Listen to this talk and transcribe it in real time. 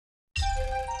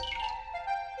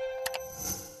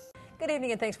Good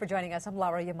evening and thanks for joining us. I'm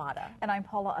Laura Yamada. And I'm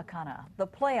Paula Akana. The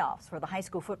playoffs for the high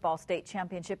school football state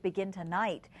championship begin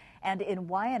tonight. And in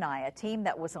Waianae, a team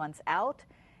that was once out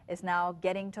is now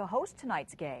getting to host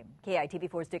tonight's game.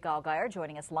 KITV4's Dick Allgaier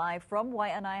joining us live from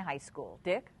Waianae High School.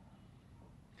 Dick?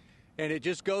 And it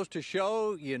just goes to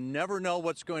show you never know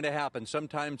what's going to happen.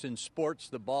 Sometimes in sports,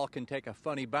 the ball can take a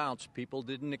funny bounce. People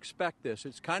didn't expect this.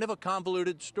 It's kind of a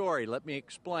convoluted story. Let me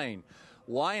explain.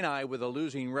 Waianae, with a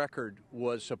losing record,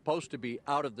 was supposed to be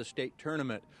out of the state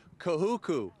tournament.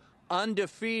 Kahuku,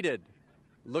 undefeated,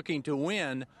 looking to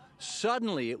win.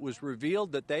 Suddenly, it was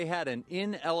revealed that they had an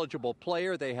ineligible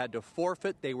player. They had to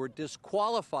forfeit. They were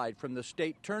disqualified from the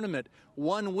state tournament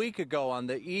 1 week ago on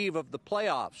the eve of the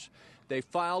playoffs. They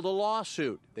filed a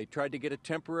lawsuit. They tried to get a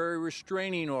temporary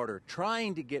restraining order,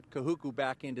 trying to get Kahuku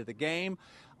back into the game.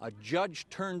 A judge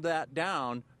turned that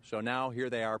down, so now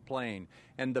here they are playing.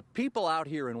 And the people out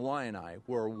here in Waianae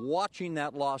were watching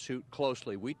that lawsuit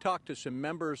closely. We talked to some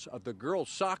members of the girls'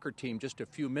 soccer team just a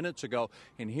few minutes ago,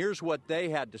 and here's what they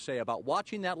had to say about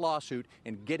watching that lawsuit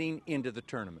and getting into the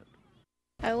tournament.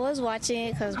 I was watching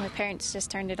it because my parents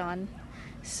just turned it on,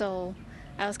 so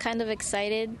I was kind of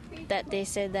excited that they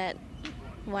said that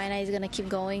Waianae is going to keep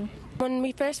going. When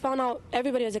we first found out,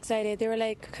 everybody was excited. They were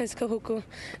like, because Kahuku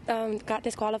got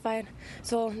disqualified.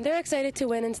 So they're excited to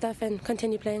win and stuff and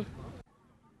continue playing.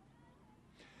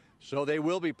 So they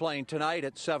will be playing tonight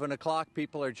at 7 o'clock.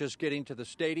 People are just getting to the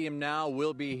stadium now.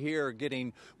 We'll be here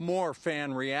getting more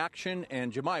fan reaction.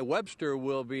 And Jemai Webster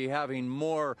will be having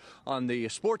more on the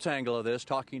sports angle of this,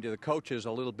 talking to the coaches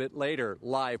a little bit later,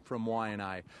 live from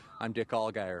Waianae. I'm Dick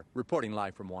Allgaier, reporting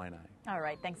live from Waianae. All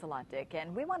right, thanks a lot, Dick.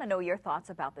 And we want to know your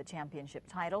thoughts about the championship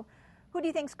title. Who do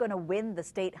you think is going to win the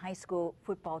state high school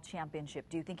football championship?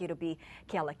 Do you think it'll be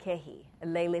Kealakehi,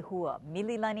 Leilehua,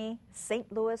 Mililani,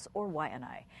 St. Louis, or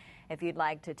Waianae? If you'd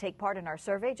like to take part in our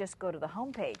survey, just go to the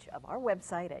homepage of our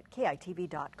website at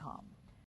KITV.com.